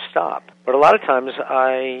my first stop. But a lot of times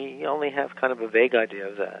I only have kind of a vague idea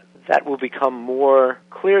of that. That will become more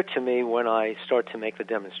clear to me when I start to make the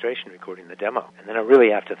demonstration recording, the demo. And then I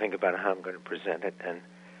really have to think about how I'm going to present it and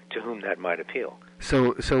to whom that might appeal.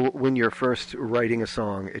 So when you're first writing a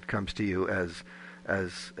song, it comes to you as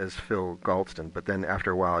Phil Galdston, but then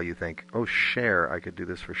after a while you think, oh, Cher, I could do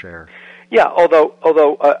this for Cher. Yeah, although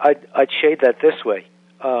I'd shade that this way.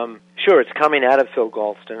 Sure, it's coming out of Phil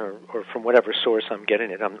Galdston or from whatever source I'm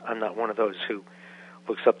getting it. I'm not one of those who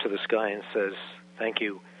looks up to the sky and says, thank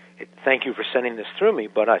you for sending this through me,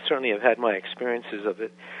 but I certainly have had my experiences of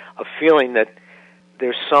it, of feeling that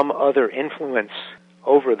there's some other influence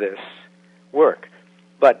over this work.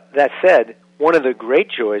 But that said, one of the great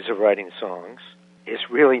joys of writing songs is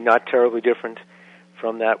really not terribly different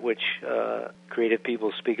from that which creative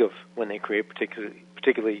people speak of when they create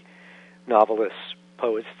particularly novelists,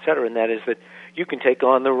 poets, etc., and that is that you can take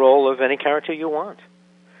on the role of any character you want.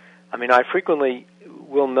 I mean, I frequently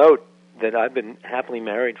will note that I've been happily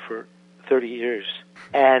married for 30 years,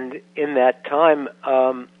 and in that time,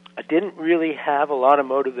 I didn't really have a lot of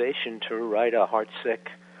motivation to write a heartsick,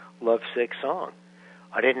 lovesick song.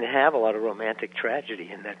 I didn't have a lot of romantic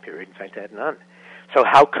tragedy in that period. In fact, I had none. So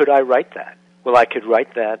how could I write that? Well, I could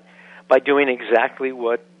write that by doing exactly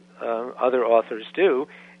what other authors do,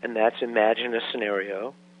 and that's imagine a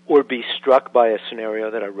scenario or be struck by a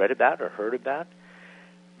scenario that I read about or heard about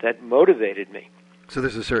that motivated me. So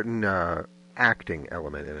there's a certain acting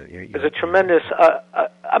element in it. There's a tremendous,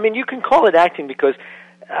 I mean, you can call it acting because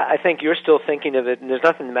I think you're still thinking of it, and there's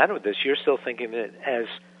nothing the matter with this, you're still thinking of it as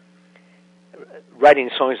writing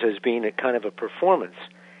songs as being a kind of a performance.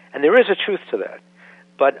 And there is a truth to that.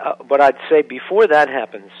 But I'd say before that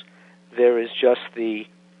happens, there is just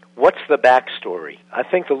what's the backstory? I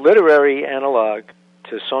think the literary analog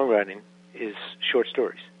to songwriting is short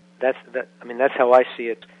stories. That's how I see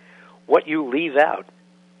it. What you leave out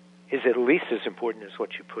is at least as important as what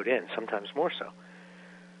you put in, sometimes more so.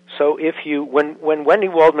 So when Wendy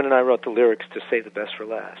Waldman and I wrote the lyrics to Save the Best for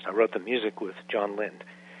Last, I wrote the music with John Lind.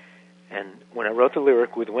 And when I wrote the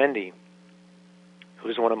lyric with Wendy,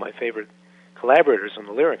 who's one of my favorite collaborators on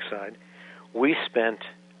the lyric side, we spent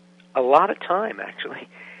a lot of time, actually,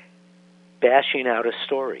 bashing out a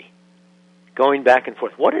story, going back and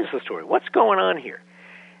forth. What is the story? What's going on here?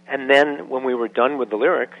 And then when we were done with the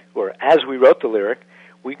lyric, or as we wrote the lyric,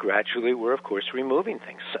 we gradually were, of course, removing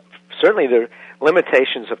things. So, certainly there are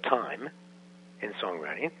limitations of time in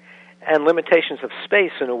songwriting, and limitations of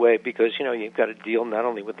space in a way, because, you know, you've got to deal not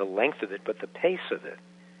only with the length of it, but the pace of it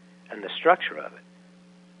and the structure of it.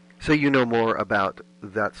 So you know more about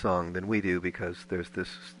that song than we do, because there's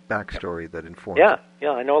this backstory that informs it.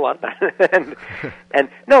 Yeah, I know a lot about it. and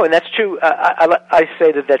that's true. I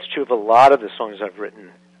say that that's true of a lot of the songs I've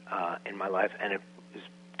written in my life, and it was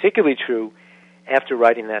particularly true after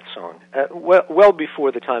writing that song. Well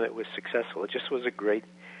before the time it was successful. It just was a great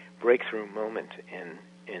breakthrough moment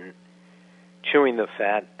in chewing the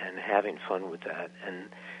fat and having fun with that. And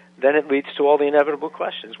then it leads to all the inevitable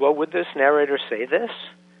questions. Well, would this narrator say this?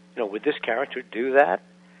 You know, would this character do that?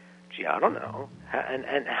 Gee, I don't know.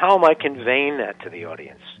 And how am I conveying that to the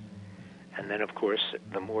audience? And then, of course,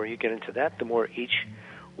 the more you get into that, the more each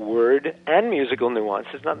word and musical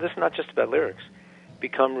nuances, this is not just about lyrics,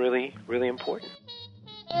 become really, really important.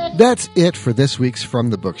 That's it for this week's From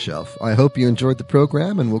the Bookshelf. I hope you enjoyed the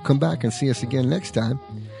program, and will come back and see us again next time.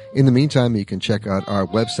 In the meantime, you can check out our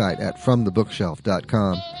website at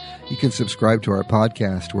fromthebookshelf.com. You can subscribe to our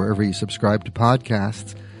podcast wherever you subscribe to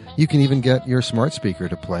podcasts. You can even get your smart speaker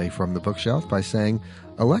to play From the Bookshelf by saying,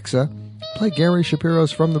 "Alexa, play Gary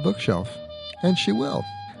Shapiro's From the Bookshelf," and she will.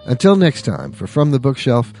 Until next time, for From the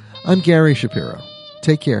Bookshelf, I'm Gary Shapiro.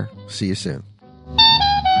 Take care. See you soon.